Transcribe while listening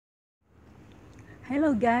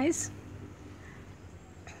Hello guys,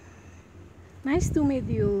 nice to meet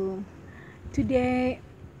you. Today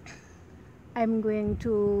I'm going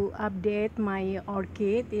to update my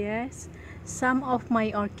orchid. Yes, some of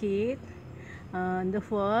my orchid. The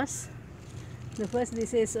first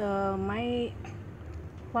this is my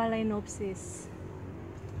Phalaenopsis.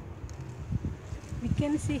 We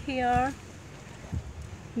can see here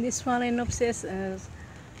this Phalaenopsis is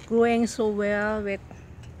growing so well with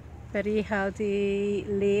very healthy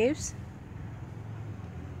leaves.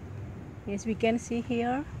 Yes, we can see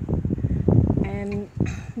here, and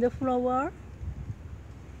the flower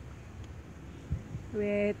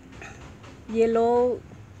with yellow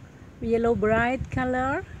bright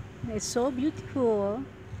color is so beautiful.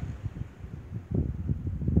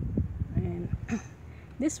 And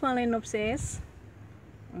this Phalaenopsis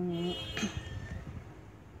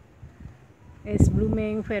is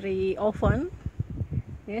blooming very often.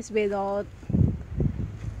 Yes, without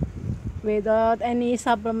any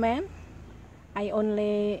supplement. I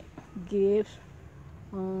only give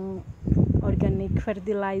organic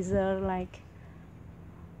fertilizer like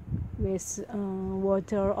with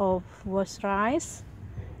water of wash rice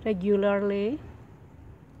regularly.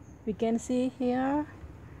 We can see here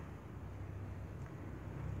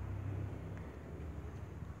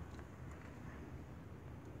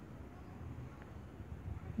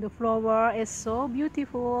the flower is so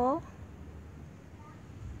beautiful.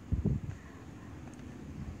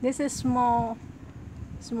 This is small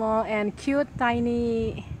and cute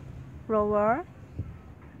tiny flower,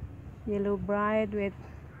 yellow bright with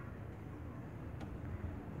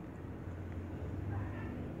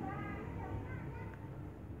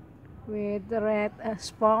the red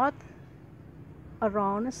spot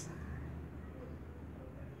around.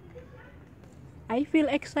 I feel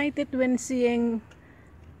excited when seeing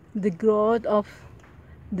the growth of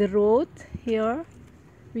the root here.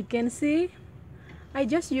 We can see I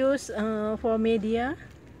just use for media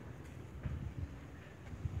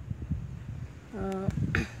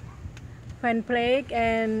plaque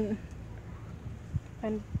and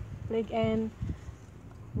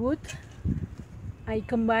wood. I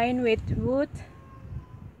combine with wood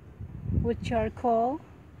charcoal,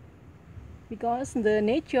 because the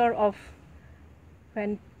nature of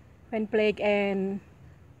plaque and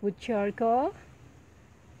wood charcoal,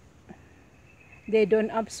 they don't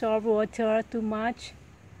absorb water too much,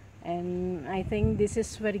 and I think this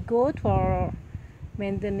is very good for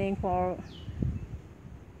maintaining for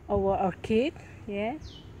our orchid.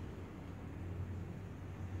 Yes,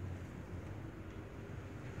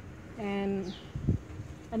 and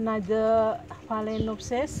another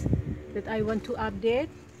Phalaenopsis that I want to update.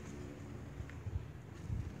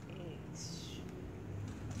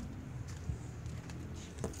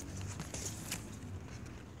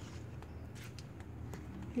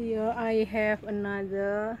 Here I have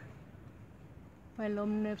another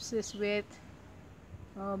Phalaenopsis with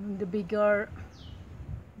the bigger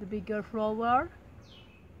flower,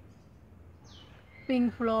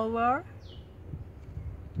 pink flower,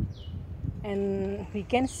 and we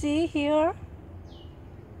can see here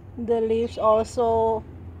the leaves also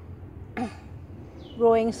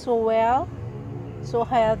growing so well, so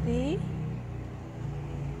healthy.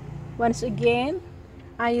 Once again,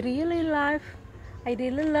 I really love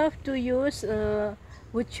to use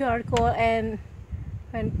wood charcoal and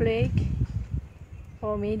plaque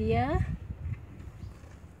for media.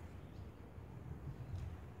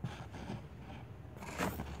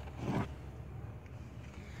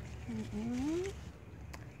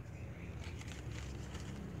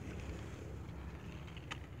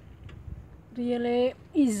 Really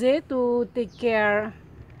easy to take care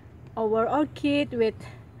our orchid with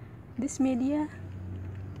this media.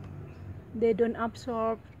 They don't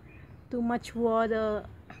absorb too much water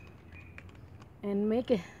and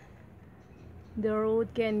make the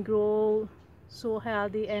root can grow so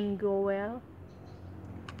healthy and grow well.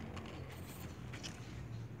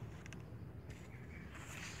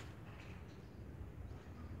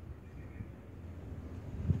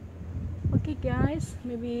 Okay guys,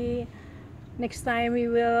 maybe next time we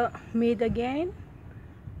will meet again.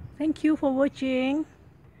 Thank you for watching.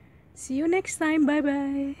 See you next time. Bye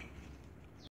bye.